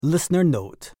Listener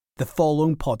note, the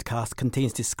following podcast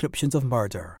contains descriptions of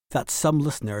murder that some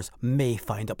listeners may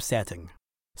find upsetting.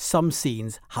 Some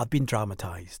scenes have been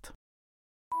dramatised.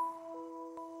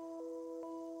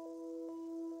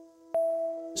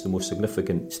 It's the most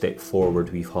significant step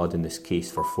forward we've had in this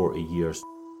case for 40 years.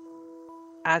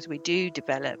 As we do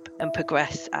develop and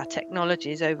progress our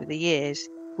technologies over the years,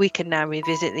 we can now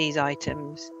revisit these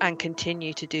items and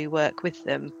continue to do work with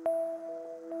them.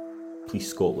 Police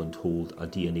Scotland hold a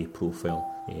DNA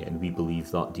profile, and we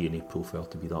believe that DNA profile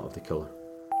to be that of the killer.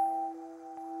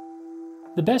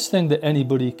 The best thing that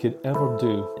anybody could ever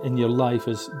do in your life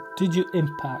is, did you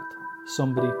impact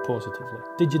somebody positively?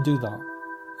 Did you do that?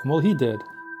 And well, he did.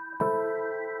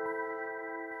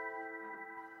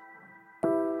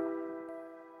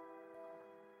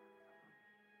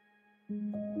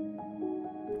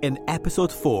 In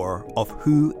episode 4 of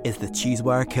Who is the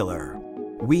Cheesewire Killer,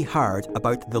 we heard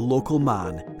about the local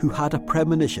man who had a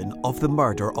premonition of the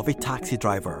murder of a taxi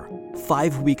driver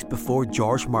 5 weeks before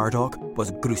George Murdoch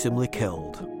was gruesomely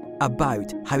killed.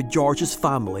 About how George's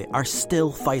family are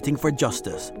still fighting for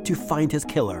justice to find his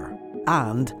killer,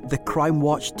 and the Crime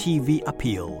Watch TV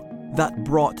appeal that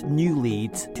brought new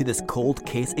leads to this cold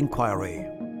case inquiry.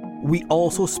 We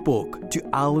also spoke to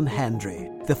Alan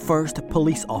Hendry, the first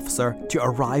police officer to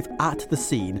arrive at the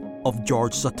scene of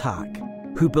George's attack,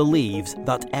 who believes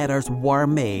that errors were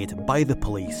made by the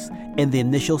police in the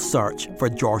initial search for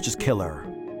George's killer.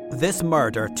 This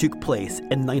murder took place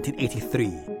in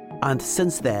 1983, and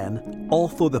since then,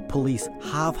 although the police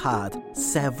have had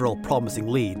several promising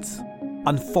leads,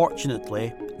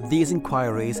 unfortunately, these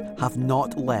inquiries have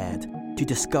not led to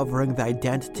discovering the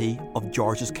identity of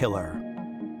George's killer.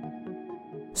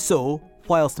 So,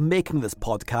 whilst making this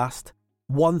podcast,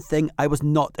 one thing I was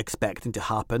not expecting to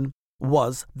happen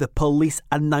was the police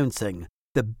announcing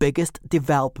the biggest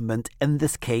development in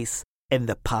this case in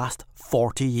the past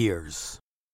 40 years.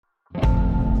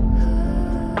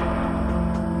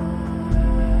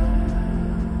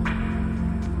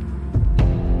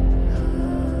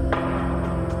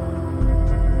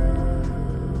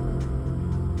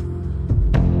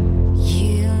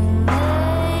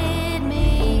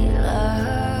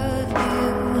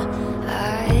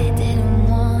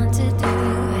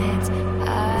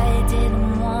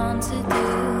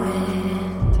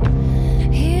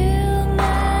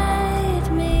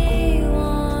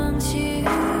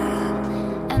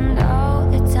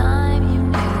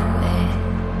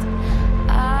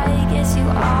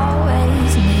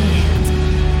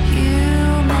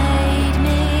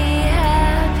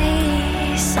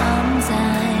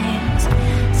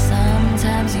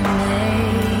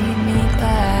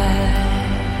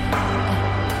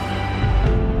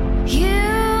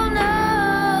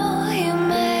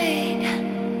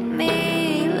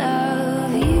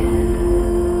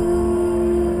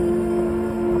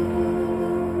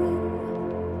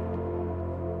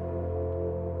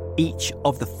 Each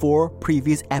of the 4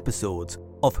 previous episodes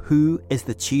of Who is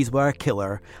the Cheesewire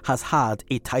Killer has had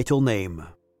a title name.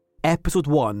 Episode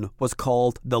 1 was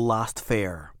called The Last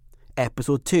Fair.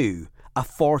 Episode 2, A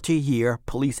 40-Year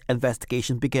Police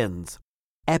Investigation Begins.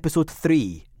 Episode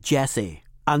 3, Jesse.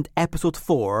 And Episode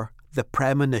 4, The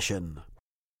Premonition.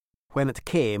 When it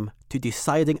came to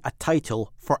deciding a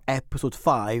title for Episode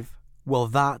 5, well,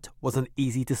 that was an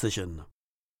easy decision.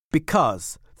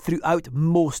 Because throughout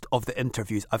most of the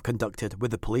interviews I've conducted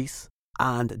with the police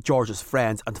and George's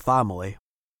friends and family,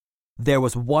 there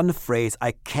was one phrase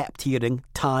I kept hearing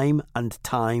time and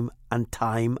time and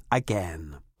time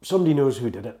again. Somebody knows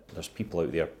who did it. There's people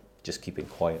out there just keeping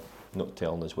quiet, not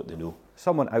telling us what they know.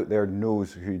 Someone out there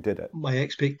knows who did it. My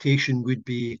expectation would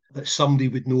be that somebody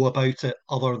would know about it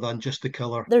other than just the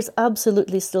killer. There's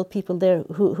absolutely still people there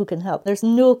who can help. There's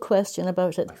no question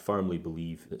about it. I firmly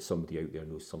believe that somebody out there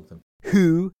knows something.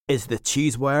 Who is the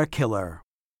Cheesewire Killer?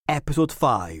 Episode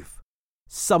 5.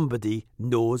 Somebody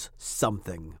knows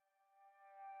something.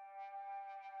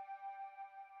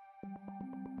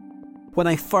 When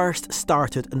I first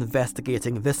started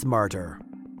investigating this murder,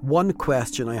 one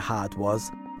question I had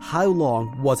was, how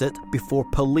long was it before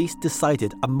police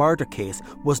decided a murder case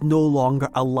was no longer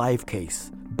a live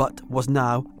case, but was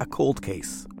now a cold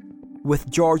case? With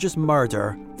George's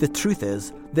murder, the truth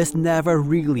is, this never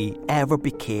really ever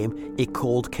became a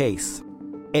cold case.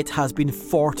 It has been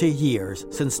 40 years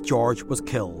since George was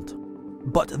killed.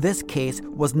 But this case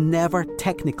was never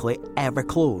technically ever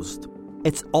closed.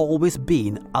 It's always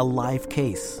been a live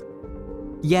case.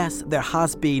 Yes, there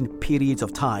has been periods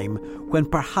of time when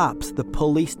perhaps the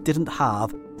police didn't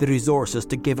have the resources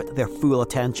to give it their full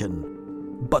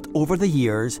attention. But over the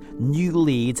years, new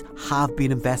leads have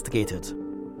been investigated.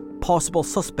 Possible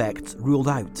suspects ruled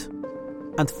out.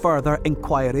 and further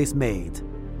inquiries made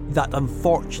that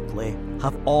unfortunately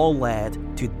have all led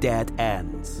to dead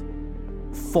ends.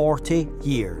 40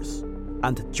 years,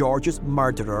 and George's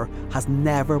murderer has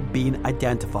never been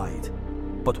identified.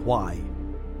 But why?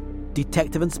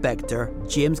 Detective Inspector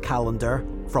James Callender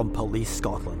from Police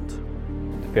Scotland.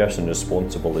 The person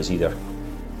responsible is either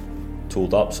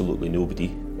told absolutely nobody,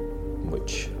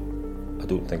 which I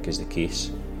don't think is the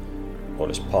case, or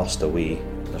has passed away.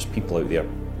 There's people out there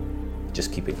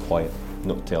just keeping quiet,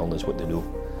 not telling us what they know.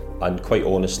 And quite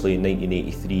honestly,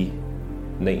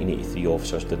 1983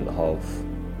 officers didn't have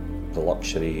the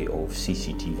luxury of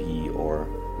CCTV or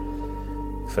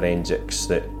forensics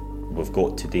that we've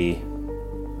got today,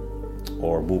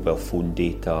 or mobile phone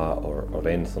data or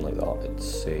anything like that.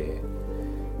 It's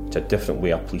a different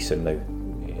way of policing now,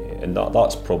 and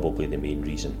that's probably the main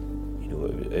reason. You know,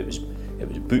 it was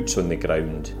boots on the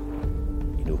ground,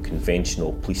 you know,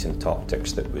 conventional policing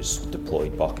tactics that was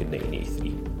deployed back in 1983,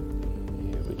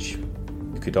 which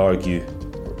you could argue,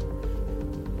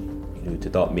 you know,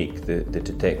 did that make the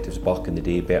detectives back in the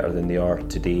day better than they are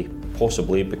today?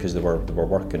 Possibly, because they were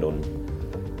working on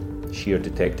sheer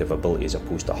detective ability as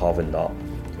opposed to having that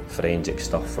forensic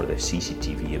stuff for the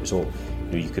CCTV. It was all,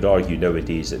 you know, you could argue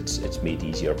nowadays it's made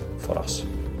easier for us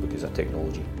because of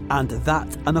technology. And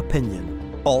that's an opinion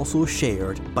also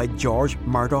shared by George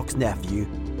Murdoch's nephew,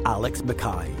 Alex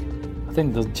Mackay. I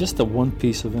think there's just a one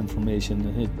piece of information,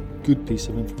 a good piece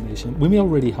of information. We may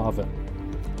already have it.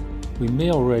 You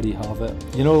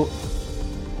know,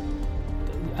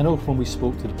 I know when we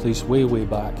spoke to the police way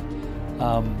back,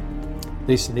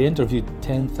 they interviewed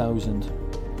 10,000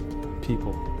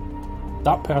 people.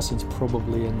 That person's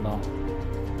probably in that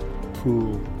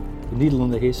pool, the needle in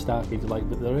the haystack, if you like,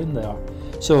 but they're in there.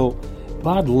 So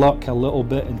bad luck a little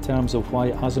bit in terms of why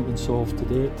it hasn't been solved to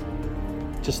date.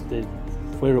 Just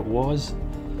where it was,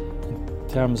 in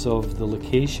terms of the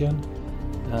location,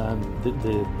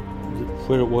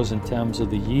 where it was in terms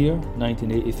of the year,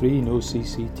 1983, no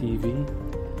CCTV.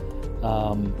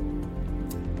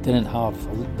 Didn't have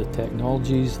the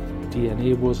technologies,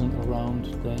 DNA wasn't around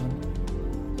then.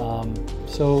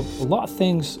 So a lot of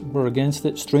things were against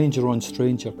it. Stranger on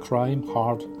stranger crime,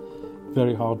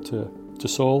 very hard to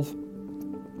solve.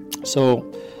 So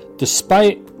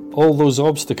despite all those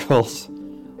obstacles,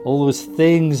 all those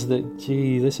things that,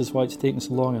 gee, this is why it's taking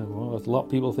so long, and well, a lot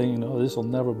of people thinking, oh, this will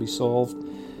never be solved.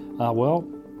 Well,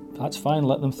 that's fine,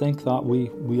 let them think that. We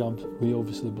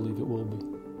obviously believe it will be.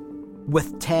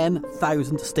 With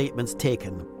 10,000 statements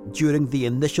taken during the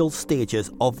initial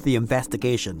stages of the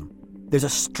investigation, there's a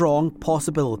strong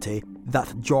possibility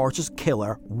that George's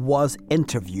killer was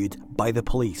interviewed by the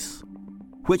police,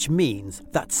 which means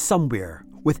that somewhere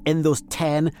within those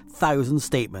 10,000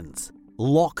 statements,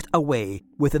 locked away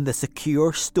within the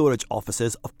secure storage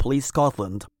offices of Police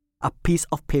Scotland, a piece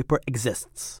of paper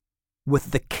exists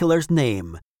with the killer's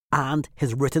name and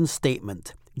his written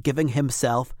statement giving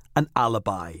himself an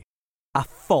alibi. A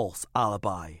false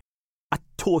alibi, a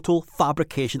total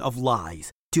fabrication of lies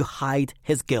to hide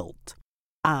his guilt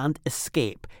and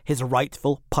escape his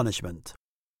rightful punishment.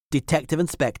 Detective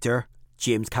Inspector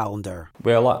James Callender.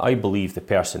 Well, I believe the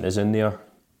person is in there.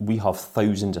 We have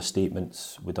thousands of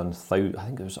statements. We've done, I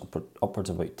think there was upwards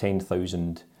of about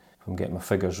 10,000, if I'm getting my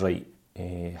figures right,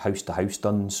 house to house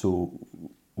done. So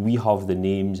we have the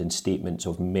names and statements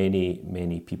of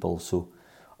many people. So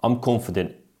I'm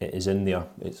confident it is in there.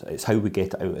 It's how we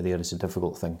get it out of there is a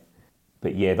difficult thing.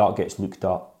 But yeah, that gets looked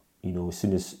at. You know, as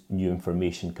soon as new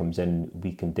information comes in,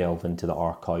 we can delve into the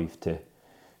archive to.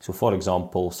 So, for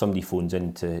example, somebody phones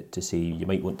in to say you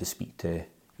might want to speak to,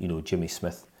 you know, Jimmy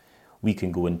Smith. We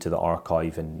can go into the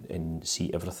archive and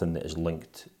see everything that is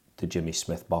linked to Jimmy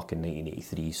Smith back in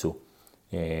 1983. So,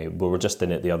 we were just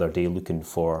in it the other day looking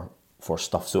for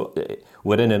stuff. So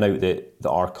we're in and out the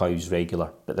archives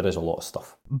regular, but there is a lot of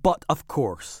stuff. But of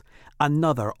course,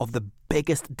 another of the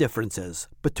biggest differences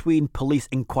between police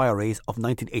inquiries of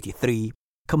 1983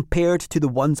 compared to the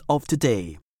ones of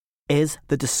today is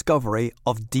the discovery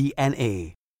of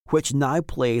DNA, which now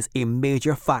plays a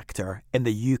major factor in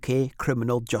the UK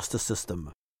criminal justice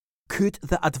system. Could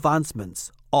the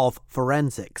advancements of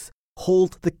forensics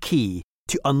hold the key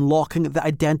to unlocking the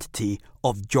identity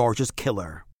of George's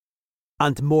killer?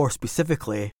 And more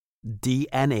specifically,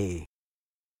 DNA.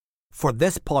 For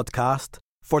this podcast,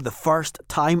 for the first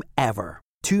time ever,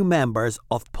 2 members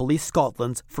of Police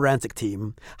Scotland's forensic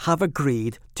team have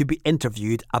agreed to be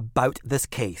interviewed about this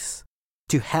case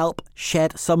to help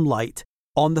shed some light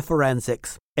on the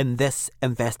forensics in this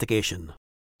investigation.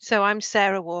 So I'm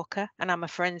Sarah Walker, and I'm a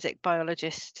forensic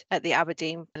biologist at the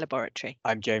Aberdeen Laboratory.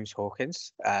 I'm James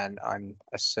Hawkins, and I'm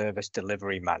a service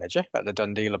delivery manager at the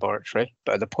Dundee Laboratory.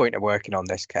 But at the point of working on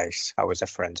this case, I was a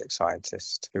forensic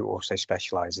scientist who also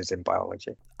specialises in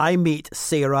biology. I meet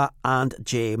Sarah and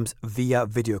James via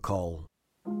video call.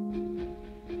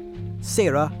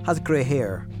 Sarah has grey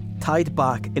hair, tied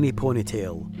back in a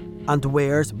ponytail, and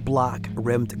wears black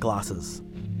rimmed glasses.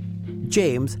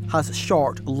 James has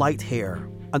short, light hair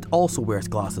and also wears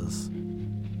glasses.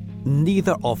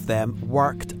 Neither of them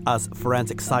worked as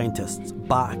forensic scientists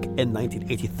back in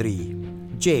 1983.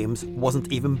 James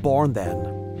wasn't even born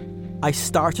then. I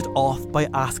started off by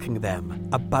asking them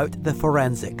about the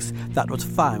forensics that was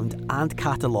found and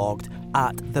catalogued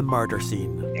at the murder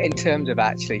scene. In terms of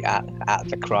actually at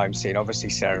the crime scene, obviously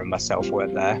Sarah and myself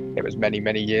weren't there. It was many,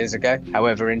 many years ago.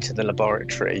 However, into the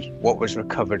laboratory, what was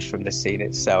recovered from the scene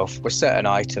itself were certain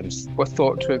items were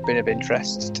thought to have been of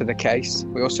interest to the case.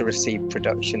 We also received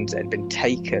productions that had been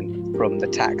taken from the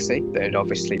taxi that had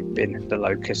obviously been the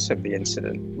locus of the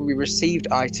incident. We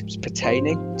received items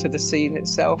pertaining to the scene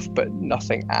itself, but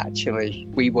nothing actually.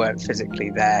 We weren't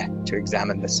physically there to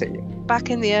examine the scene. Back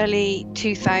in the early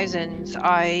 2000s,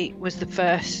 I was the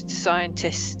first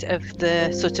scientist of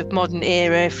the sort of modern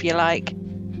era, if you like,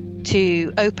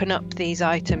 to open up these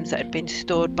items that had been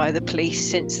stored by the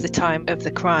police since the time of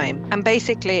the crime. And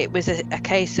basically it was a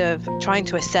case of trying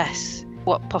to assess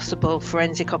what possible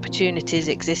forensic opportunities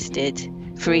existed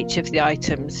for each of the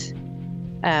items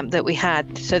that we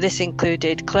had. So this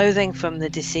included clothing from the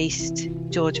deceased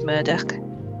George Murdoch.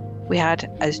 We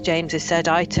had, as James has said,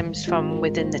 items from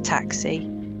within the taxi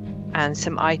and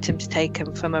some items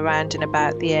taken from around and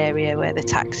about the area where the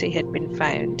taxi had been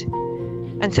found.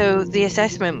 And so the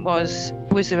assessment was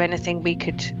there anything we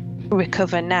could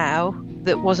recover now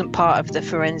that wasn't part of the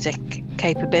forensic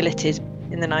capabilities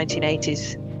in the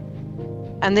 1980s?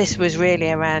 And this was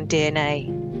really around DNA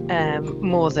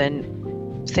more than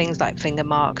things like finger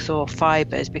marks or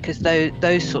fibres, because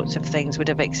those sorts of things would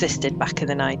have existed back in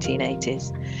the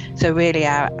 1980s. So really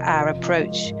our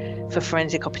approach for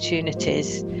forensic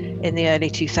opportunities in the early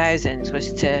 2000s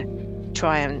was to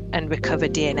try and recover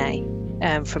DNA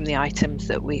from the items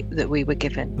that we were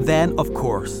given. Then, of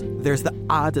course, there's the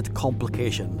added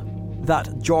complication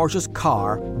that George's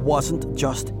car wasn't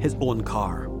just his own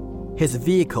car. His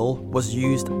vehicle was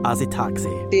used as a taxi.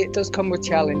 It does come with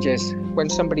challenges. When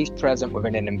somebody's present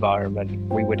within an environment,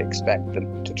 we would expect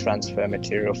them to transfer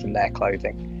material from their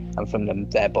clothing and from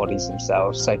their bodies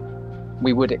themselves. So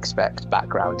we would expect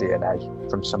background DNA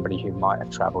from somebody who might have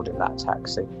travelled in that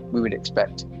taxi. We would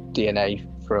expect DNA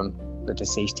from the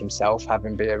deceased himself,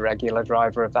 having been a regular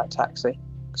driver of that taxi.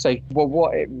 So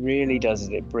what it really does is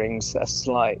it brings a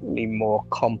slightly more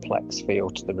complex feel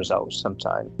to the results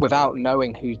sometimes. Without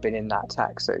knowing who's been in that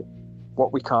taxi,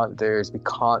 what we can't do is we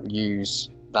can't use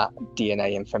that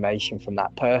DNA information from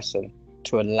that person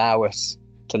to allow us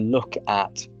to look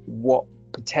at what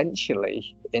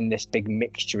potentially in this big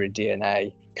mixture of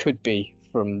DNA could be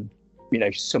from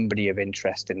somebody of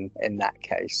interest in that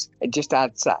case. It just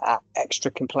adds that extra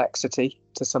complexity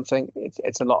to something.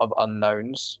 It's a lot of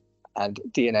unknowns. And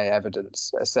DNA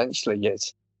evidence, essentially,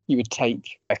 you would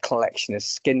take a collection of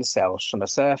skin cells from a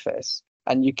surface,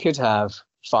 and you could have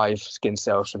 5 skin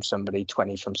cells from somebody,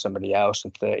 20 from somebody else,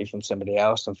 and 30 from somebody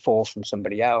else, and 4 from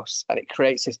somebody else. And it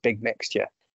creates this big mixture.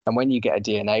 And when you get a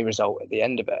DNA result at the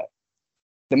end of it,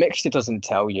 the mixture doesn't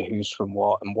tell you who's from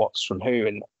what and what's from who.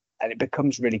 And it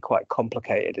becomes really quite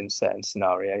complicated in certain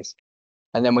scenarios.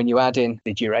 And then when you add in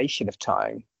the duration of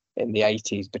time in the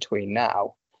 80s between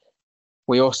now,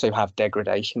 we also have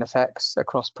degradation effects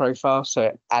across profiles, so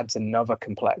it adds another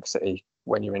complexity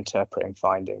when you're interpreting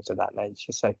findings of that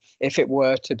nature. So if it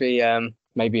were to be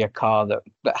maybe a car that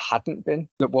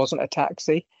wasn't a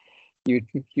taxi, you'd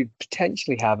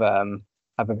potentially have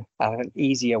an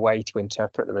easier way to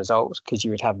interpret the results, because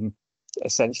you would have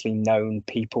essentially known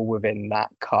people within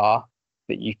that car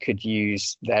that you could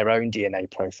use their own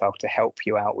DNA profile to help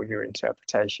you out with your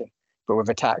interpretation. But with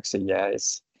a taxi,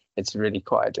 it's really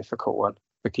quite a difficult one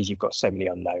because you've got so many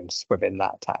unknowns within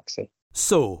that taxi.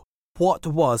 So, what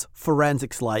was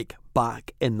forensics like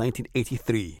back in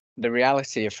 1983? The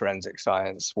reality of forensic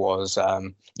science was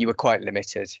you were quite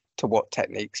limited to what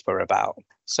techniques were about.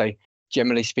 So,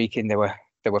 generally speaking, there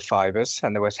were fibres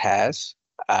and there was hairs.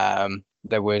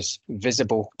 There was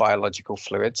visible biological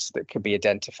fluids that could be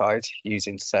identified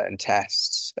using certain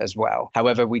tests as well.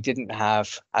 However, we didn't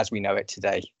have, as we know it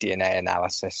today, DNA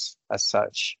analysis as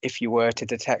such. If you were to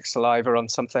detect saliva on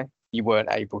something, you weren't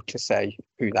able to say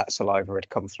who that saliva had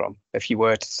come from. If you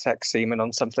were to detect semen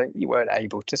on something, you weren't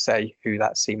able to say who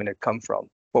that semen had come from.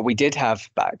 What we did have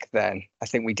back then, I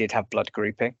think we did have blood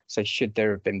grouping. So should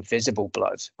there have been visible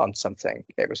blood on something,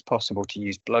 it was possible to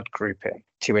use blood grouping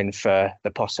to infer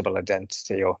the possible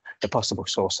identity or the possible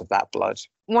source of that blood.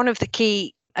 One of the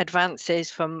key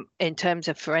advances in terms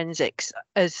of forensics,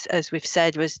 as we've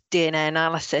said, was DNA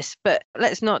analysis. But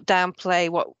let's not downplay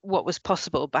what was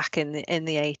possible back in the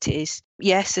 80s.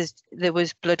 Yes, there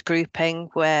was blood grouping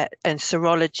and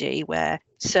serology where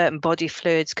certain body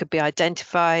fluids could be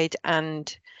identified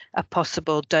and a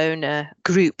possible donor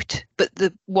grouped, but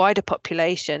the wider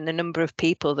population, the number of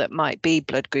people that might be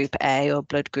blood group A or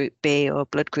blood group B or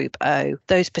blood group O,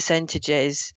 those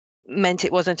percentages meant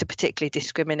it wasn't a particularly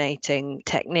discriminating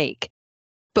technique.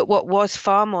 But what was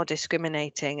far more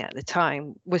discriminating at the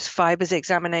time was fibres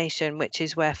examination, which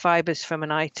is where fibres from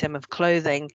an item of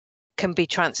clothing can be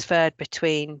transferred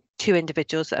between two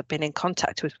individuals that have been in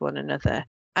contact with one another.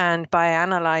 And by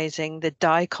analysing the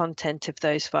dye content of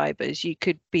those fibres, you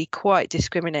could be quite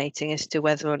discriminating as to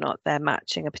whether or not they're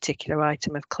matching a particular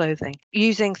item of clothing.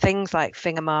 Using things like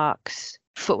finger marks,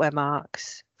 footwear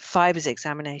marks, fibres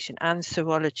examination and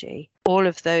serology, all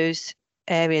of those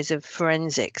areas of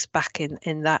forensics back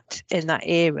in that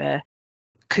era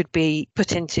could be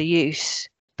put into use.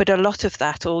 But a lot of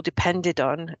that all depended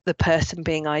on the person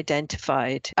being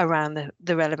identified around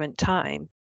the relevant time.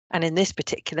 And in this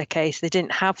particular case, they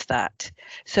didn't have that.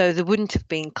 So there wouldn't have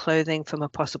been clothing from a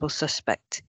possible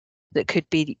suspect that could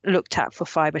be looked at for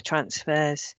fibre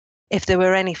transfers. If there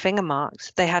were any finger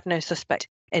marks, they had no suspect.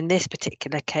 In this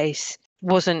particular case,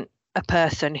 wasn't a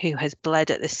person who has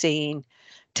bled at the scene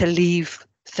to leave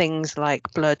things like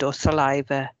blood or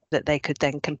saliva that they could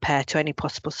then compare to any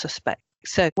possible suspect.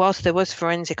 So whilst there was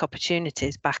forensic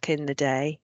opportunities back in the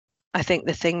day, I think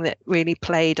the thing that really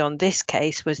played on this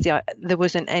case was there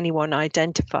wasn't anyone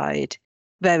identified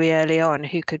very early on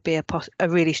who could be a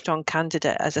really strong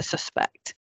candidate as a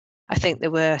suspect. I think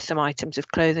there were some items of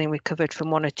clothing recovered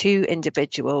from one or two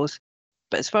individuals,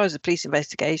 but as far as the police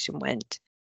investigation went,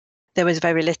 there was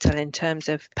very little in terms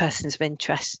of persons of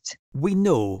interest. We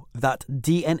know that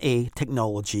DNA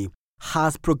technology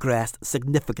has progressed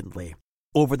significantly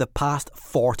over the past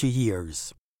 40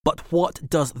 years. But what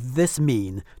does this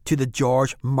mean to the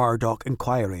George Murdoch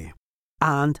inquiry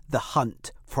and the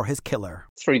hunt for his killer?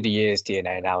 Through the years,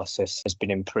 DNA analysis has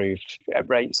been improved at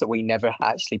rates that we never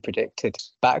actually predicted.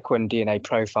 Back when DNA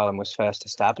profiling was first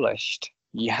established,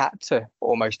 you had to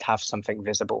almost have something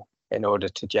visible in order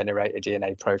to generate a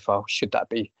DNA profile. Should that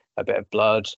be a bit of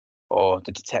blood or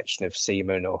the detection of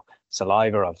semen or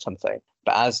saliva on something?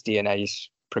 But as DNA's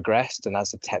progressed and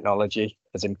as the technology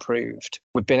has improved,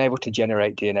 we've been able to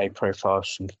generate DNA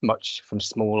profiles from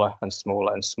smaller and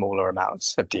smaller and smaller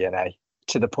amounts of DNA,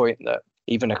 to the point that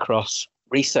even across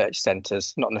research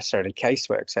centres, not necessarily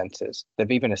casework centres,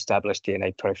 they've even established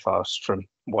DNA profiles from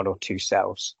 1 or 2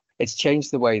 cells. It's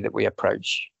changed the way that we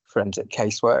approach forensic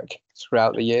casework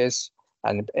throughout the years,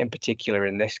 and in particular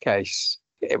in this case,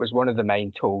 it was one of the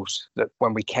main tools that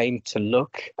when we came to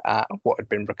look at what had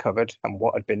been recovered and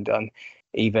what had been done,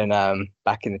 even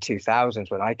back in the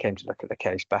 2000s, when I came to look at the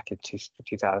case back in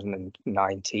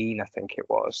 2019, I think it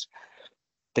was,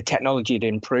 the technology had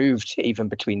improved even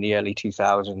between the early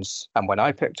 2000s and when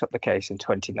I picked up the case in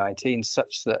 2019,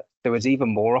 such that there was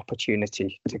even more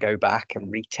opportunity to go back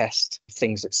and retest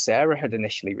things that Sarah had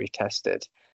initially retested,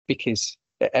 because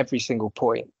at every single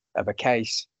point of a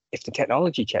case, if the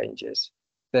technology changes,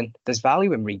 then there's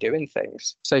value in redoing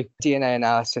things. So DNA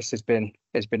analysis has been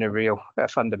a real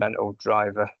fundamental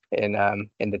driver in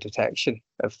the detection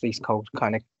of these cold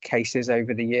kind of cases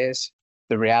over the years.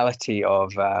 The reality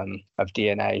of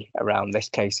DNA around this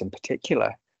case in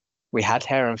particular, we had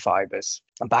hair and fibres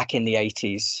back in the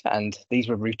 80s, and these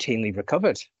were routinely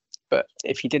recovered. But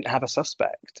if you didn't have a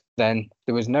suspect, then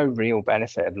there was no real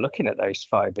benefit of looking at those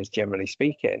fibres, generally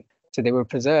speaking. So they were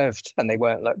preserved and they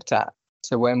weren't looked at.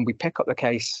 So when we pick up the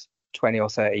case 20 or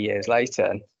 30 years later,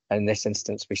 and in this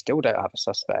instance, we still don't have a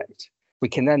suspect, we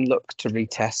can then look to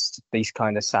retest these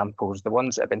kind of samples. The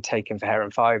ones that have been taken for hair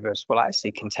and fibres will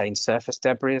actually contain surface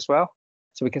debris as well.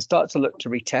 So we can start to look to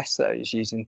retest those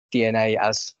using DNA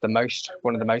as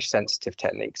one of the most sensitive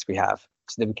techniques we have.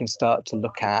 So that we can start to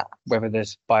look at whether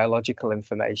there's biological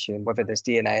information, whether there's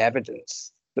DNA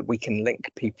evidence that we can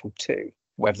link people to,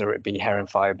 whether it be hair and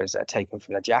fibres that are taken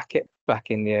from the jacket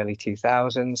back in the early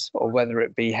 2000s, or whether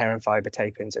it be hair and fibre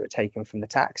tape-ins that were taken from the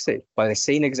taxi by the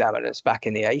scene examiners back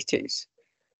in the 80s.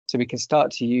 So we can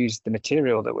start to use the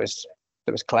material that was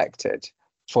collected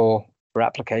for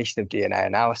application of DNA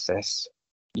analysis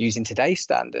using today's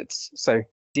standards. So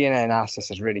DNA analysis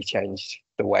has really changed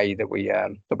the way that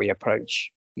we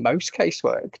approach most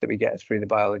casework that we get through the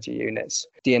biology units.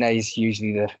 DNA is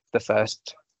usually the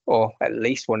first, or at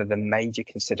least one of the major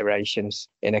considerations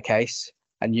in a case,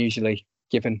 and usually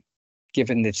given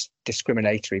this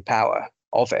discriminatory power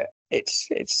of it, it's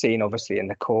seen obviously in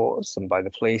the courts and by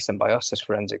the police and by us as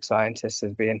forensic scientists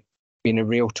as being a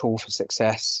real tool for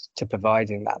success to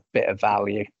providing that bit of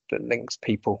value that links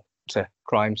people to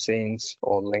crime scenes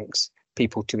or links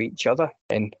people to each other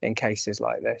in cases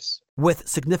like this. With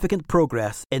significant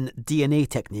progress in DNA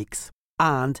techniques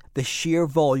and the sheer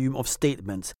volume of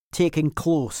statements taken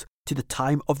close to the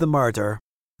time of the murder,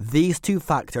 these two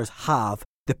factors have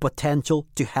the potential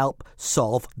to help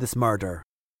solve this murder.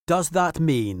 Does that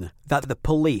mean that the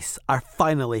police are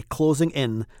finally closing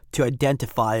in to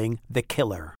identifying the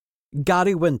killer?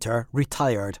 Gary Winter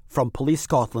retired from Police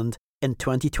Scotland in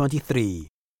 2023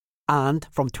 and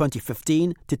from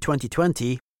 2015 to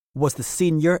 2020 was the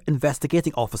senior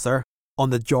investigating officer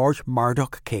on the George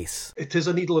Murdoch case. It is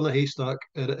a needle in a haystack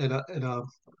in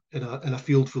a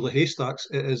field full of haystacks.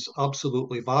 It is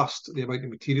absolutely vast, the amount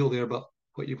of material there, but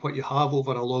what you have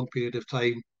over a long period of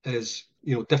time is,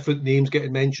 different names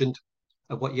getting mentioned,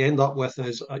 and what you end up with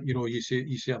is,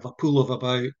 you have a pool of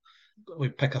about, we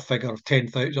pick a figure of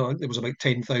 10,000. There was about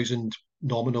 10,000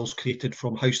 nominals created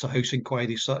from house-to-house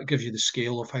inquiries, so that gives you the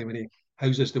scale of how many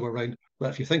houses there were around. But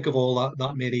if you think of all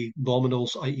that many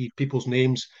nominals, i.e. people's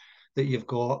names that you've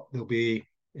got, there'll be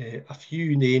a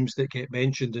few names that get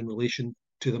mentioned in relation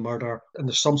to the murder, and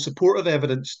there's some supportive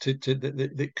evidence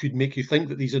that could make you think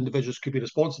that these individuals could be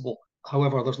responsible.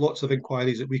 However, there's lots of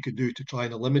inquiries that we could do to try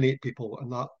and eliminate people,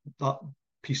 and that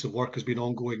piece of work has been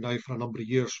ongoing now for a number of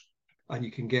years. And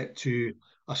you can get to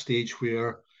a stage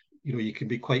where you can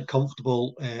be quite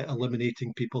comfortable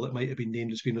eliminating people that might have been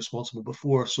named as being responsible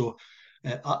before. So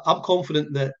I'm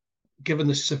confident that, given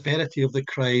the severity of the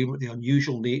crime, the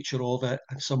unusual nature of it,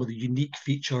 and some of the unique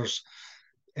features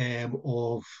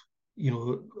of,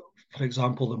 for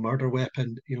example, the murder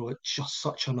weapon, it's just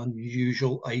such an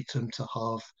unusual item to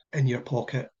have in your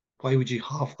pocket. Why would you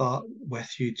have that with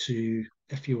you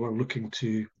if you were looking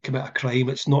to commit a crime?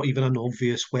 It's not even an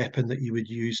obvious weapon that you would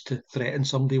use to threaten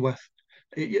somebody with.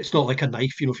 It's not like a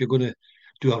knife. If you're going to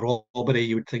do a robbery,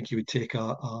 you would think you would take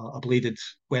a bladed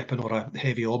weapon or a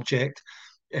heavy object.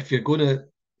 If you're going to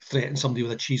threaten somebody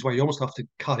with a cheese wire, you almost have to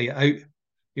carry it out.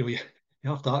 You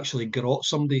have to actually garrote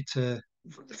somebody I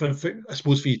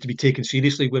suppose, for you to be taken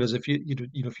seriously. Whereas if you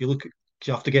look,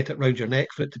 you have to get it round your neck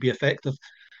for it to be effective.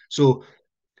 So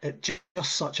it's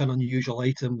just such an unusual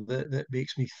item that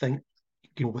makes me think,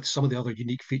 with some of the other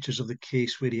unique features of the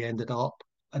case, where he ended up,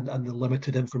 and the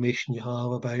limited information you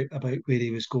have about where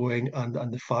he was going, and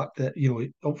the fact that,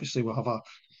 obviously we have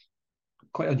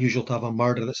quite unusual to have a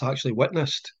murder that's actually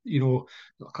witnessed.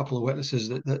 A couple of witnesses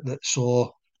that saw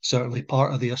certainly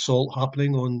part of the assault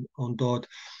happening on Dodd.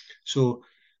 So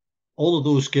all of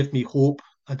those give me hope,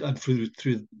 and through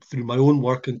my own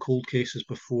work in cold cases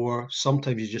before,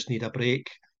 sometimes you just need a break.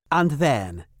 And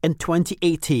then, in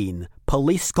 2018,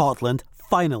 Police Scotland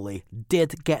finally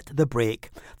did get the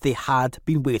break they had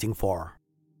been waiting for.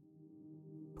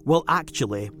 Well,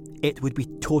 actually, it would be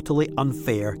totally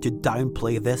unfair to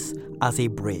downplay this as a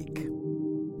break.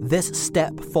 This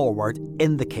step forward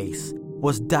in the case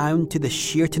was down to the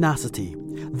sheer tenacity,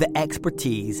 the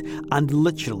expertise, and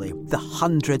literally the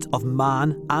hundreds of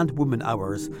man and woman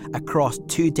hours across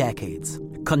 2 decades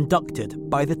conducted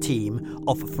by the team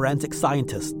of forensic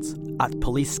scientists at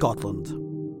Police Scotland.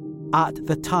 At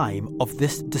the time of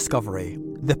this discovery,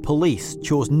 the police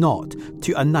chose not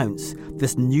to announce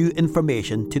this new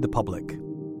information to the public,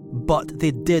 but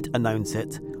they did announce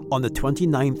it on the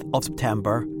 29th of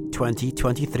September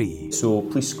 2023. So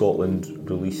Police Scotland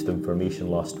released information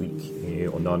last week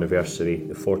on the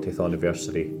 40th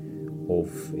anniversary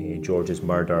of George's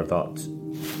murder,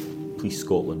 that Police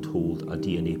Scotland hold a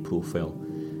DNA profile,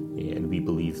 and we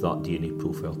believe that DNA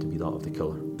profile to be that of the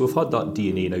killer. We've had that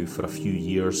DNA now for a few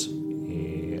years.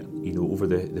 Over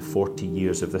the 40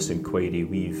 years of this inquiry,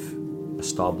 we've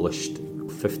established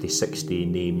 50, 60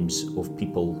 names of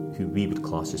people who we would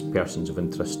class as persons of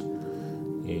interest.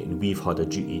 And we've had a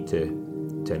duty to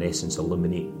in essence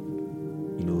eliminate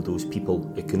those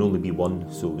people. It can only be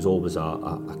one, so it was always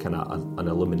a kind of an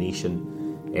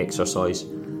elimination exercise.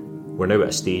 We're now at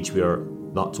a stage where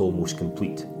that's almost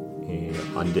complete,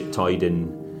 and it tied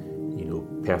in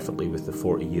perfectly with the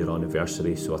 40-year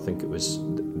anniversary, so I think it was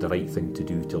the right thing to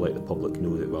do to let the public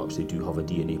know that we actually do have a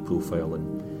DNA profile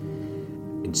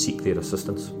and seek their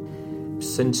assistance.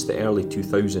 Since the early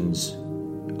 2000s,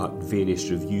 at various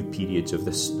review periods of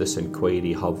this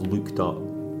inquiry, have looked at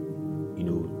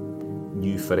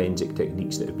new forensic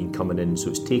techniques that have been coming in. So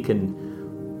it's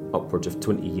taken upwards of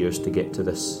 20 years to get to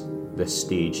this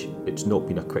stage. It's not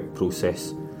been a quick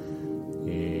process,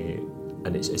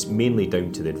 and it's mainly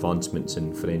down to the advancements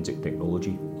in forensic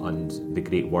technology and the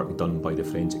great work done by the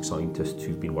forensic scientists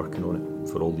who've been working on it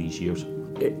for all these years.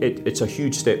 It's a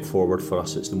huge step forward for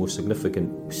us. It's the most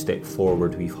significant step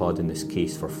forward we've had in this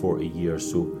case for 40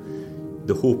 years. So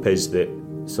the hope is that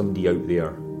somebody out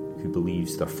there who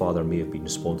believes their father may have been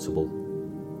responsible,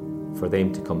 for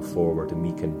them to come forward, and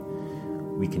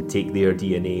we can take their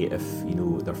DNA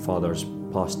if their father's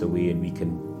passed away, and we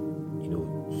can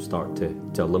start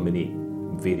to eliminate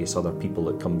various other people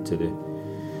that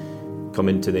come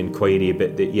into the inquiry.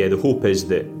 But the hope is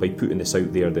that by putting this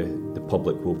out there, the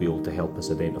public will be able to help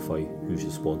us identify who's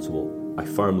responsible. I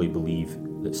firmly believe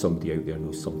that somebody out there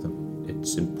knows something.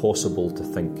 It's impossible to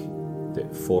think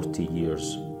that 40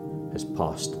 years has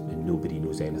passed and nobody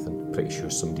knows anything. I'm pretty sure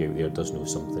somebody out there does know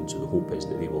something, so the hope is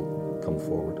that they will come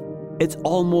forward. It's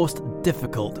almost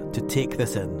difficult to take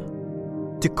this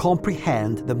in, to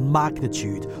comprehend the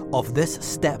magnitude of this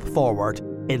step forward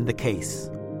in the case.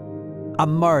 A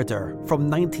murder from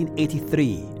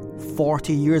 1983,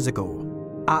 40 years ago.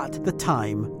 At the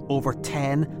time, over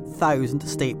 10,000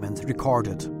 statements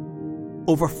recorded.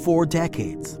 Over 4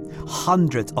 decades,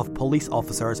 hundreds of police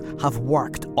officers have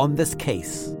worked on this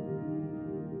case.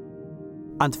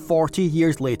 And 40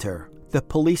 years later, the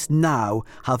police now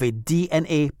have a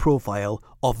DNA profile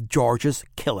of George's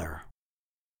killer.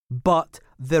 But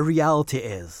the reality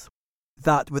is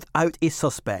that without a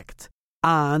suspect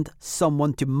and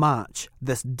someone to match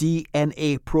this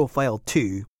DNA profile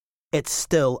to, it's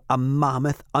still a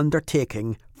mammoth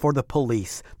undertaking for the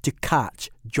police to catch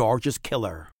George's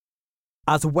killer.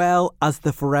 As well as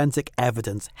the forensic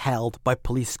evidence held by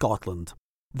Police Scotland,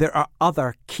 there are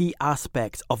other key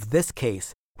aspects of this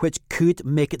case which could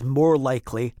make it more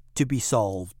likely to be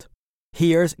solved.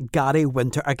 Here's Gary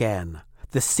Winter again,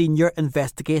 the senior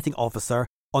investigating officer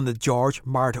on the George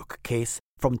Murdoch case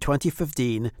from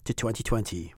 2015 to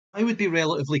 2020. I would be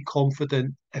relatively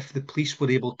confident if the police were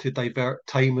able to divert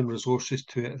time and resources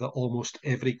to it that almost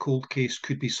every cold case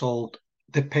could be solved,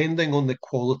 depending on the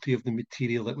quality of the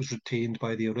material that was retained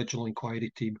by the original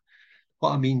inquiry team.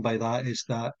 What I mean by that is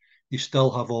that you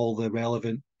still have all the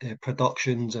relevant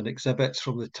productions and exhibits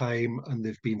from the time, and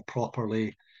they've been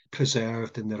properly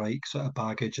preserved in the right sort of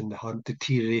baggage, and they haven't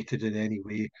deteriorated in any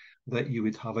way, that you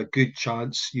would have a good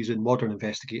chance using modern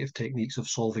investigative techniques of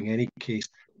solving any case.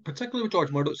 Particularly with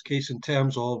George Murdoch's case, in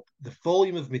terms of the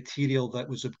volume of material that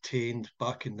was obtained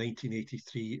back in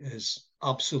 1983 is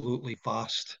absolutely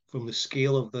vast, from the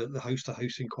scale of the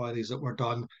house-to-house inquiries that were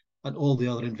done and all the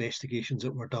other investigations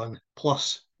that were done,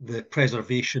 plus the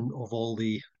preservation of all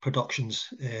the productions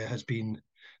has been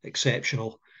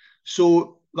exceptional.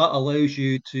 So that allows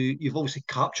you've obviously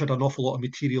captured an awful lot of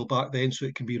material back then, so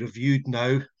it can be reviewed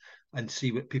now and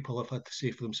see what people have had to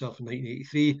say for themselves in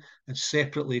 1983. And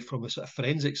separately, from a sort of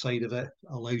forensic side of it,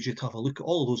 allows you to have a look at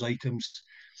all of those items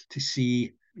to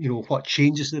see, what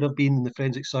changes there have been in the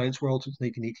forensic science world since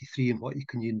 1983 and what you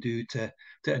can do to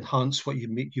enhance what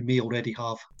you may already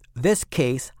have. This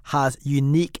case has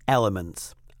unique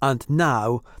elements, and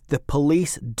now the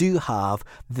police do have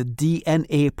the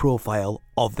DNA profile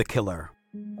of the killer.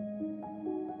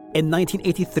 In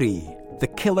 1983, the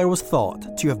killer was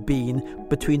thought to have been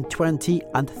between 20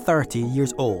 and 30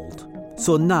 years old.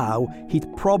 So now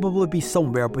he'd probably be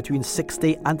somewhere between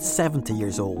 60 and 70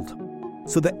 years old.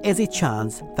 So there is a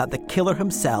chance that the killer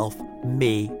himself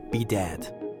may be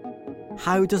dead.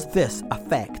 How does this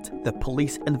affect the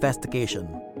police investigation?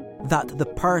 That the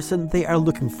person they are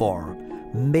looking for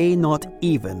may not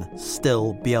even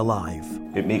still be alive.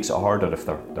 It makes it harder if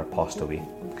they're passed away,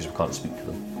 because we can't speak to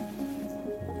them.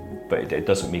 But it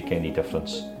doesn't make any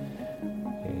difference.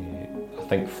 I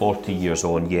think 40 years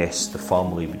on, yes, the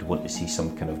family would want to see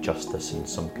some kind of justice and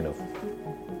some kind of,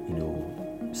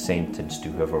 sentence to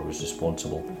whoever was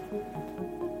responsible.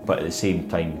 But at the same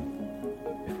time,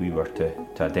 if we were to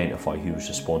identify who was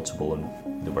responsible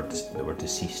and they were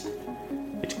deceased,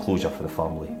 it's closure for the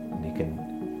family, and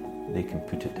they can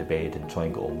put it to bed and try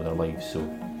and get on with their lives. So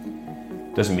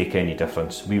it doesn't make any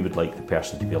difference. We would like the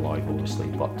person to be alive, obviously,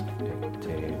 but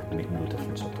it would make no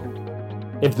difference at all.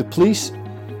 If the police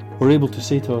were able to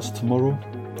say to us tomorrow,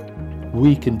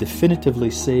 we can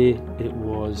definitively say it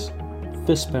was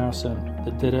this person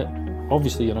that did it.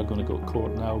 Obviously you're not going to go to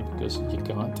court now because you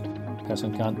can't. The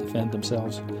person can't defend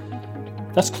themselves.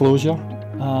 That's closure,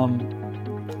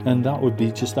 and that would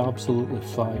be just absolutely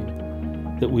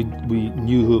fine, that we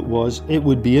knew who it was. It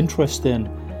would be interesting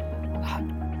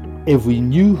if we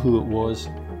knew who it was.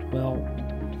 Well,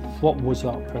 what was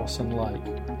that person like?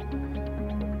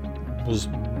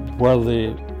 Were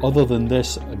they other than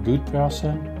this a good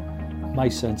person? My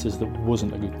sense is that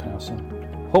wasn't a good person.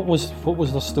 What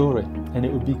was their story? And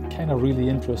it would be kind of really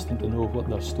interesting to know what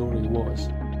their story was.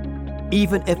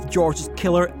 Even if George's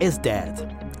killer is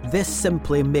dead, this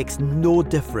simply makes no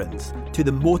difference to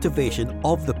the motivation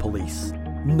of the police,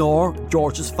 nor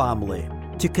George's family,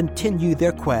 to continue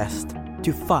their quest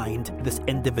to find this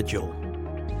individual.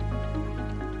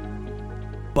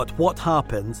 But what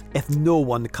happens if no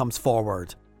one comes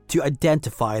forward to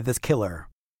identify this killer?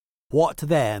 What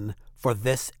then for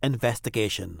this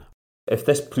investigation? If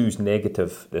this proves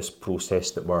negative, this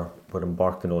process that we're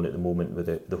embarking on at the moment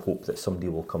with the hope that somebody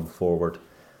will come forward,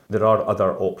 there are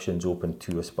other options open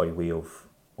to us by way of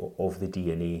the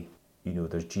DNA. You know,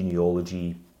 there's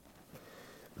genealogy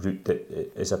route that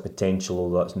is a potential,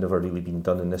 although that's never really been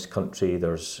done in this country.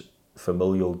 There's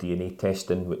familial DNA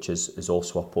testing, which is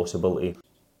also a possibility.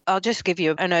 I'll just give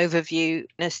you an overview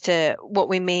as to what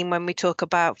we mean when we talk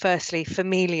about, firstly,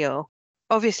 familial.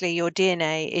 Obviously, your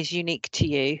DNA is unique to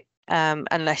you,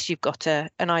 unless you've got an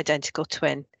identical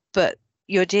twin. But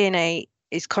your DNA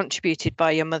is contributed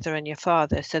by your mother and your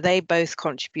father, so they both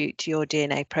contribute to your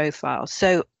DNA profile.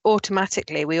 So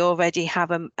automatically, we already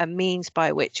have a means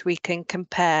by which we can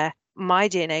compare. My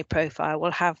DNA profile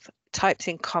will have types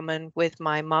in common with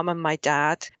my mum and my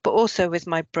dad, but also with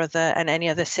my brother and any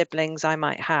other siblings I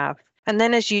might have. And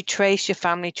then as you trace your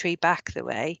family tree back the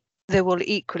way, there will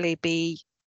equally be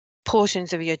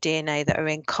portions of your DNA that are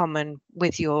in common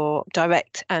with your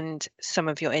direct and some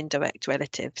of your indirect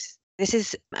relatives. This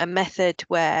is a method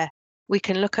where we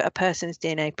can look at a person's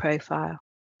DNA profile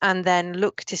and then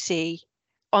look to see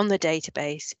on the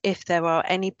database if there are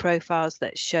any profiles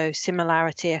that show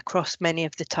similarity across many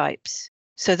of the types.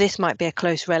 So this might be a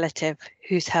close relative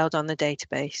who's held on the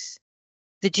database.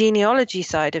 The genealogy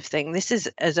side of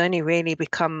things, has only really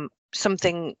become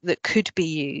something that could be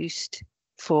used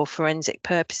for forensic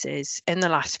purposes in the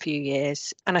last few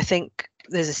years. And I think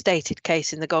there's a stated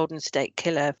case in the Golden State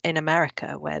Killer in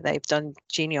America where they've done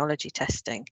genealogy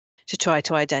testing to try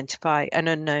to identify an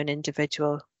unknown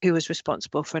individual who was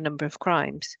responsible for a number of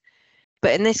crimes.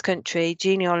 But in this country,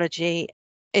 genealogy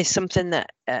is something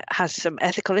that has some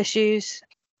ethical issues,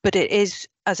 but it is,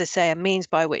 as I say, a means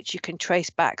by which you can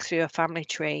trace back through a family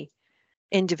tree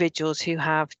individuals who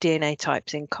have DNA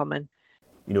types in common.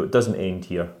 You know, it doesn't end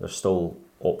here. There's still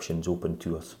options open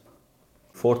to us.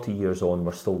 40 years on,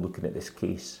 we're still looking at this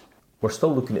case. We're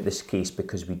still looking at this case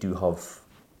because we do have,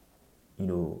 you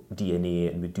know,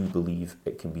 DNA and we do believe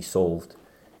it can be solved.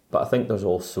 But I think there's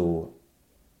also,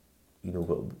 you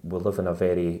know, we live in a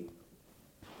very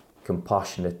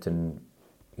compassionate and,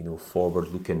 you know,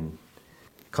 forward-looking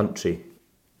country,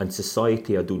 and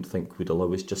society, I don't think, would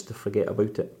allow us just to forget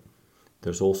about it.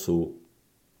 There's also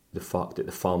the fact that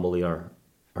the family are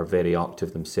very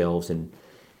active themselves and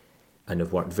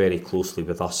have worked very closely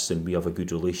with us, and we have a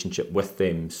good relationship with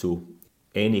them. So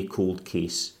any cold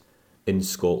case in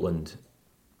Scotland,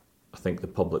 I think the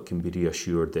public can be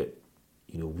reassured that,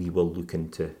 you know, we will look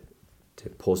into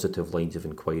positive lines of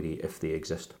inquiry if they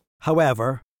exist.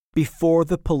 However, before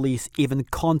the police even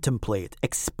contemplate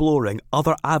exploring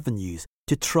other avenues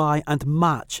to try and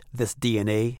match this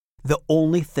DNA, the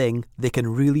only thing they can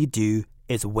really do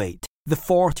is wait. The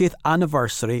 40th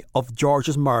anniversary of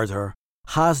George's murder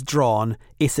has drawn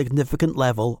a significant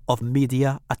level of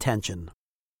media attention.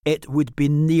 It would be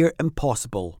near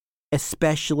impossible,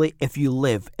 especially if you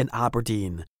live in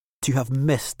Aberdeen, to have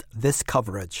missed this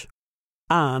coverage.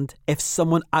 And if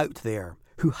someone out there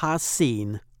who has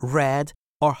seen, read,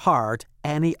 or heard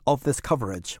any of this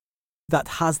coverage that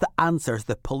has the answers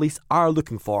the police are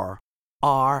looking for,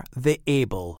 are they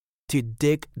able to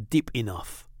dig deep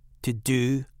enough to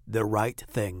do the right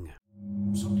thing?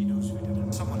 Somebody knows who did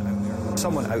it.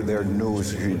 Someone out there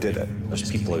knows who did it.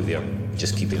 There's people out there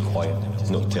just keeping quiet,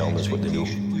 not telling us what they know.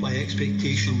 My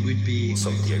expectation would be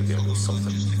Somebody out there knows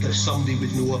something. that somebody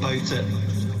would know about it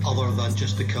other than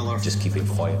just the killer. Just keeping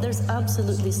quiet. There's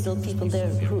absolutely still people there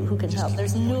who can help.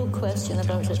 There's no question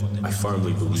about it. I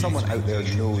firmly believe Someone out there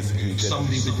knows who did it.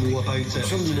 Somebody would know about it.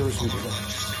 Somebody knows who did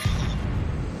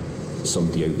it.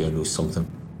 somebody out there knows something.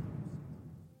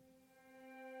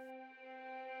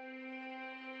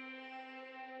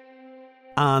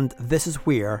 And this is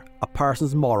where a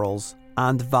person's morals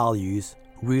and values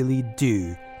really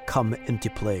do come into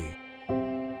play.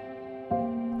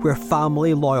 Where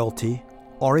family loyalty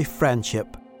or a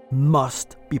friendship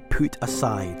must be put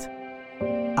aside,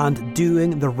 and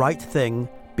doing the right thing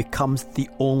becomes the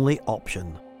only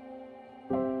option.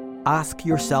 Ask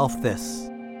yourself this: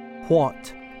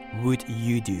 what would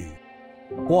you do?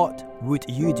 What would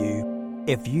you do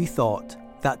if you thought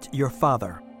that your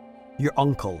father, your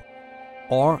uncle,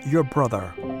 or your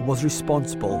brother was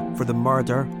responsible for the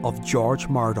murder of George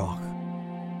Murdoch?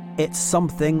 It's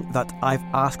something that I've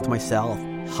asked myself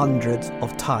hundreds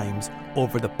of times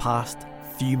over the past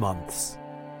few months.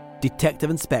 Detective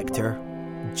Inspector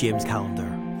James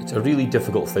Callender. It's a really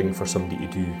difficult thing for somebody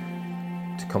to do,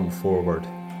 to come forward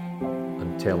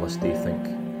and tell us they think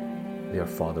their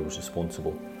father was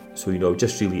responsible. So,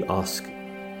 just really ask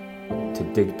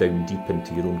to dig down deep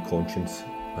into your own conscience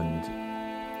and,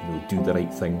 do the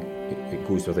right thing. It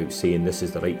goes without saying this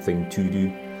is the right thing to do.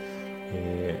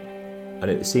 And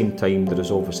at the same time, there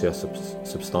is obviously a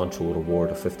substantial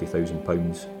reward of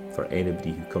 £50,000 for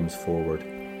anybody who comes forward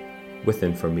with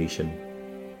information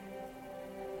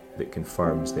that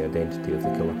confirms the identity of the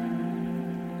killer.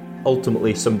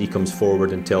 Ultimately, somebody comes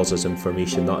forward and tells us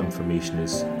information. That information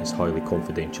is highly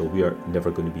confidential. We are never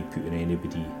going to be putting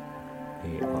anybody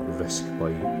at risk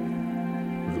by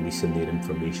releasing their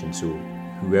information. So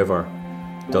whoever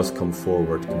does come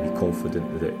forward can be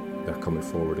confident that they're coming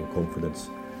forward in confidence.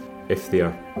 If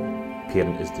their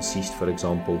parent is deceased, for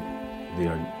example,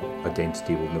 their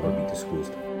identity will never be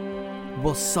disclosed.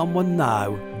 Will someone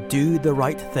now do the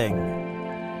right thing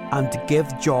and give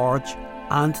George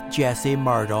and Jessie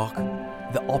Murdoch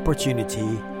the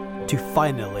opportunity to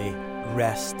finally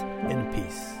rest in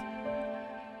peace?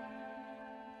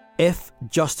 If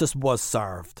justice was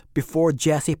served before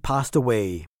Jessie passed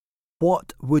away,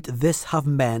 what would this have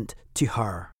meant to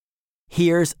her?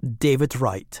 Here's David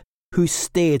Wright, who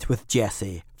stayed with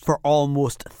Jessie for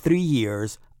almost 3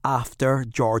 years after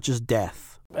George's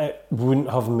death. It wouldn't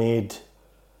have made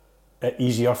it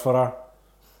easier for her.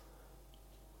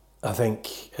 I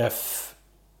think if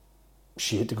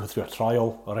she had to go through a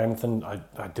trial or anything, I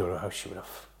don't know how she would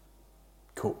have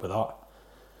coped with that.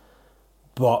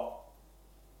 But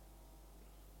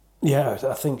yeah,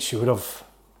 I think she would have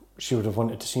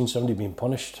wanted to see somebody being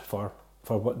punished for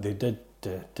what they did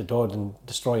to Dodd and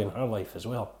destroying her life as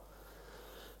well.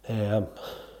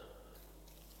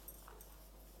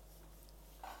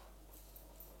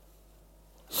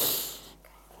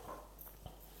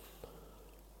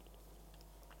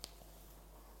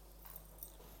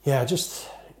 Yeah,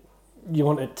 you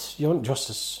want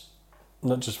justice,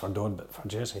 not just for Dodd but for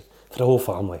Jessie, for the whole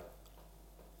family.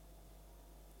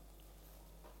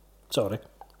 Sorry.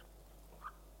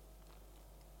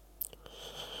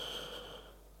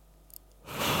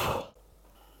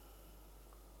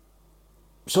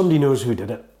 Somebody knows who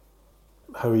did it.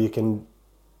 How you can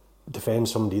defend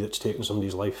somebody that's taken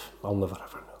somebody's life, I'll never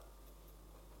ever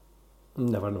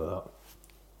know. Never know that.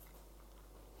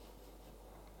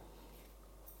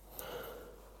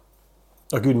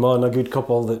 A good man, a good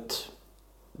couple that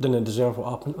didn't deserve what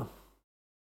happened to them.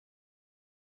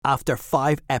 After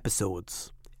 5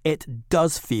 episodes, it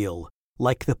does feel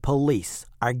like the police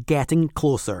are getting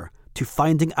closer to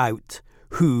finding out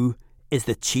who is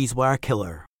the Cheesewire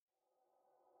killer.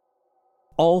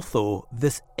 Although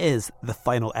this is the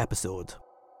final episode,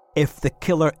 if the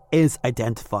killer is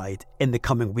identified in the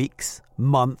coming weeks,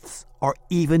 months, or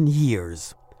even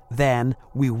years, then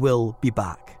we will be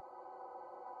back.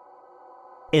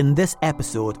 In this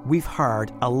episode, we've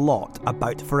heard a lot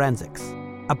about forensics,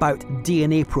 about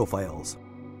DNA profiles,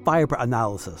 fibre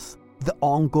analysis, the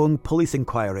ongoing police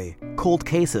inquiry, cold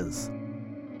cases.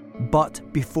 But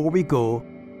before we go,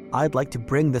 I'd like to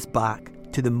bring this back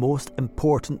to the most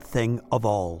important thing of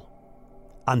all,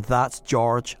 and that's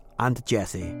George and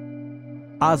Jessie.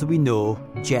 As we know,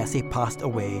 Jessie passed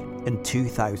away in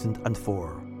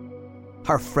 2004.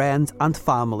 Her friends and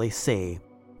family say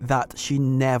that she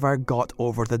never got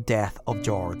over the death of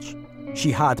George.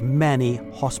 She had many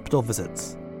hospital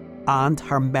visits, and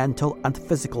her mental and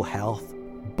physical health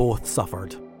both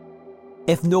suffered.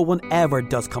 If no one ever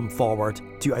does come forward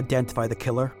to identify the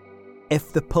killer,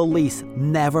 if the police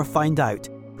never find out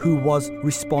who was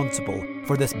responsible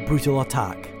for this brutal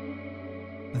attack,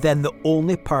 then the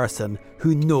only person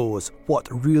who knows what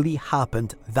really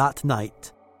happened that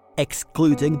night,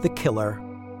 excluding the killer,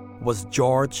 was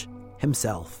George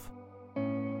himself.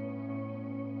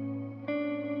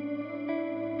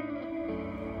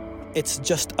 It's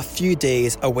just a few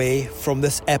days away from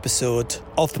this episode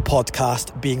of the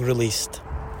podcast being released,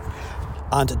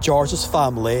 and George's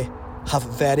family have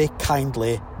very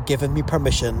kindly given me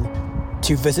permission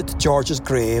to visit George's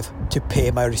grave to pay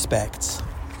my respects.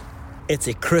 It's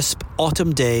a crisp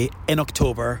autumn day in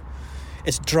October.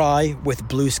 It's dry with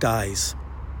blue skies.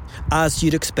 As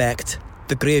you'd expect,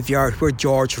 the graveyard where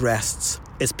George rests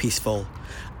is peaceful,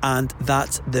 and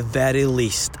that's the very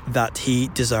least that he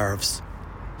deserves.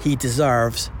 He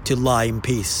deserves to lie in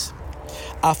peace.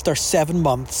 After 7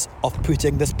 months of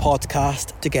putting this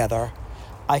podcast together,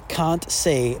 I can't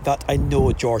say that I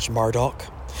know George Murdoch,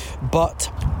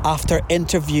 but after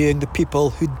interviewing the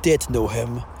people who did know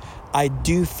him, I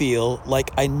do feel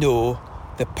like I know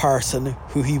the person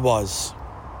who he was.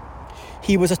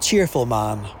 He was a cheerful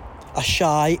man, a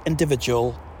shy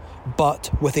individual, but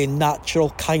with a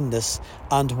natural kindness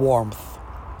and warmth.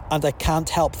 And I can't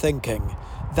help thinking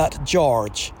that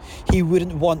George, he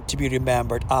wouldn't want to be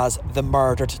remembered as the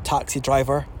murdered taxi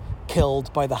driver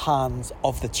killed by the hands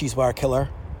of the Cheesewire Killer.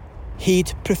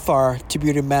 He'd prefer to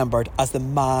be remembered as the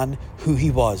man who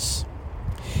he was.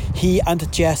 He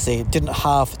and Jessie didn't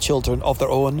have children of their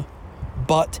own,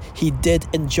 but he did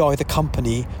enjoy the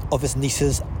company of his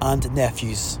nieces and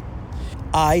nephews.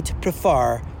 I'd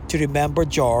prefer to remember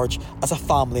George as a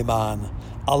family man,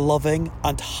 a loving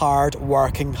and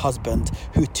hard-working husband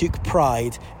who took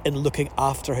pride in looking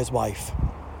after his wife.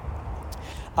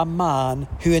 A man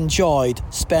who enjoyed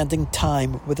spending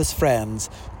time with his friends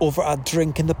over a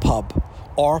drink in the pub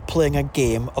or playing a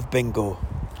game of bingo.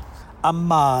 A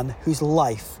man whose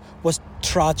life was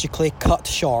tragically cut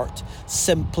short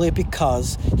simply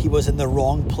because he was in the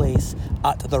wrong place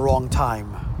at the wrong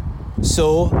time.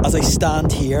 So, as I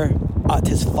stand here at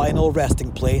his final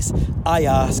resting place, I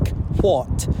ask,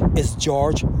 what is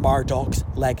George Murdoch's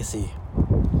legacy?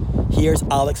 Here's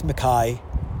Alex Mackay,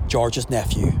 George's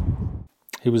nephew.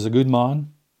 He was a good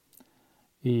man.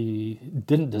 He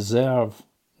didn't deserve,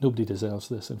 nobody deserves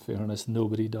this in fairness,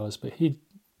 nobody does, but he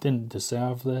didn't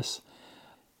deserve this.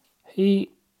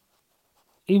 He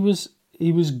was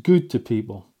good to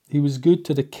people. He was good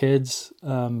to the kids.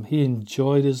 He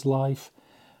enjoyed his life.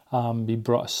 He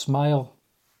brought a smile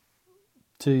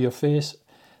to your face.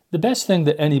 The best thing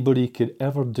that anybody could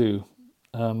ever do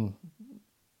in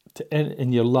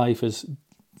your life is,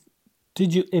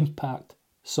 did you impact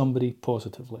somebody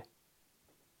positively?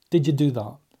 Did you do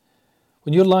that?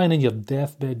 When you're lying in your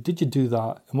deathbed, did you do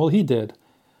that? And well, he did.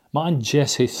 My Aunt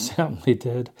Jessie certainly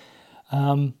did.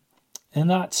 And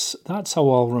that's how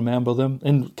I'll remember them.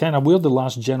 And kind of, we're the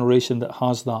last generation that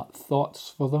has that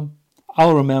thoughts for them.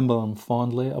 I'll remember them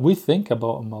fondly. We think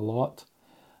about him a lot.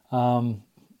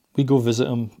 We go visit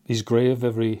him, his grave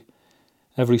every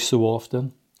so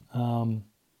often.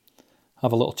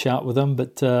 Have a little chat with him.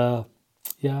 But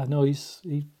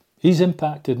he's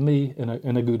impacted me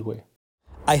in a good way.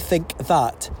 I think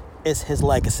that is his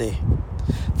legacy.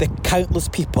 The countless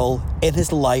people in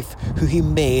his life who he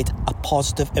made a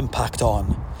positive impact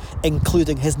on,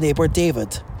 including his neighbour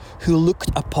David, who looked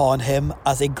upon him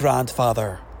as a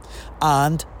grandfather,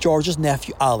 and George's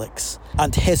nephew Alex,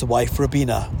 and his wife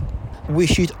Robina. We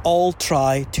should all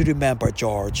try to remember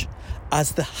George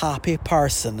as the happy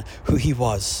person who he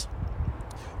was,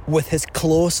 with his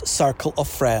close circle of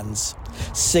friends,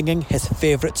 singing his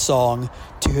favourite song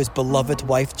to his beloved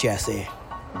wife Jessie.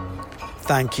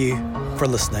 Thank you for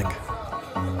listening.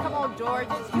 Come on, George,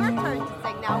 it's your turn to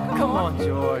sing now. Come on,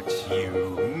 George.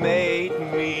 You made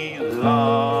me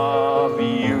love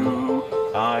you.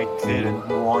 I didn't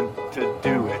want to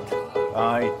do it.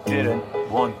 I didn't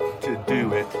want to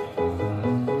do it.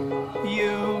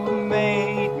 You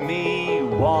made me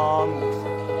want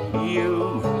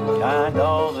you, and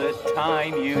all the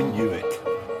time you knew it.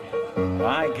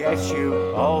 I guess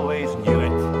you always knew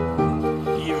it.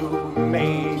 You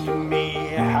made me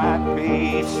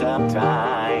happy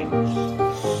sometimes.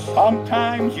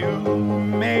 Sometimes you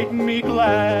made me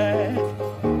glad.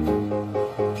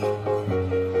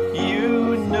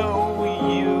 You know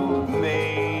you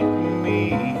made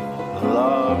me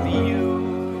love you.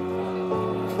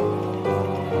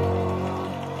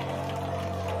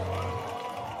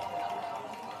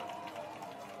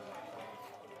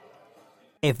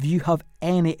 If you have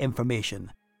any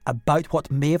information about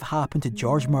what may have happened to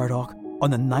George Murdoch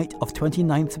on the night of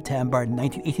 29th September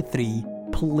 1983,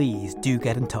 please do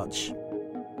get in touch.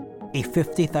 A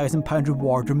 £50,000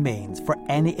 reward remains for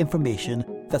any information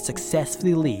that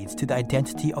successfully leads to the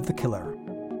identity of the killer.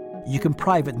 You can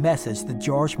private message the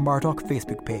George Murdoch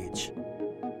Facebook page.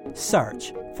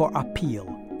 Search for Appeal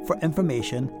for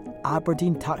information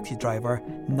Aberdeen taxi driver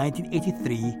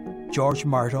 1983 George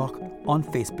Murdoch on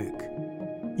Facebook.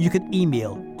 You can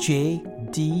email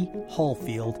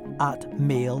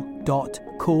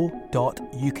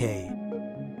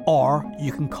jdhallfield@mail.co.uk, or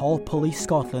you can call Police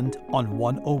Scotland on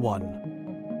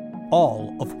 101,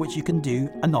 all of which you can do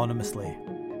anonymously.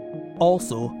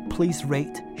 Also, please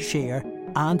rate, share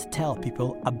and tell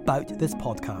people about this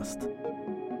podcast.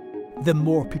 The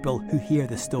more people who hear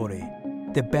this story,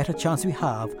 the better chance we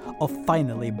have of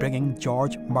finally bringing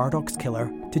George Murdoch's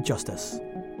killer to justice.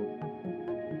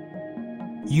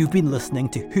 You've been listening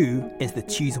to Who is the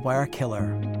Cheesewire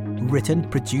Killer? Written,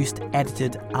 produced,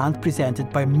 edited and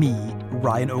presented by me,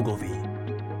 Ryan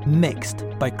Ogilvie. Mixed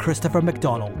by Christopher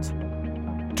MacDonald.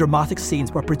 Dramatic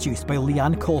scenes were produced by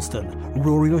Leanne Colston,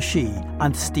 Rory O'Shea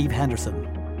and Steve Henderson.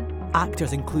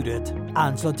 Actors included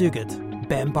Angela Duguid,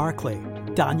 Ben Barclay,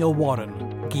 Daniel Warren,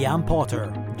 Guianne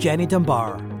Potter, Jenny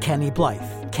Dunbar, Kenny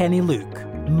Blythe, Kenny Luke,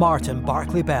 Martin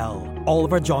Barclay Bell,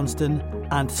 Oliver Johnston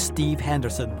and Steve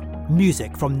Henderson.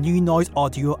 Music from New Noise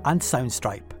Audio and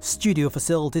Soundstripe. Studio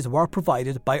facilities were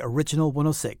provided by Original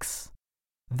 106.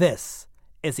 This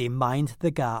is a Mind the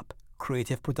Gap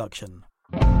creative production.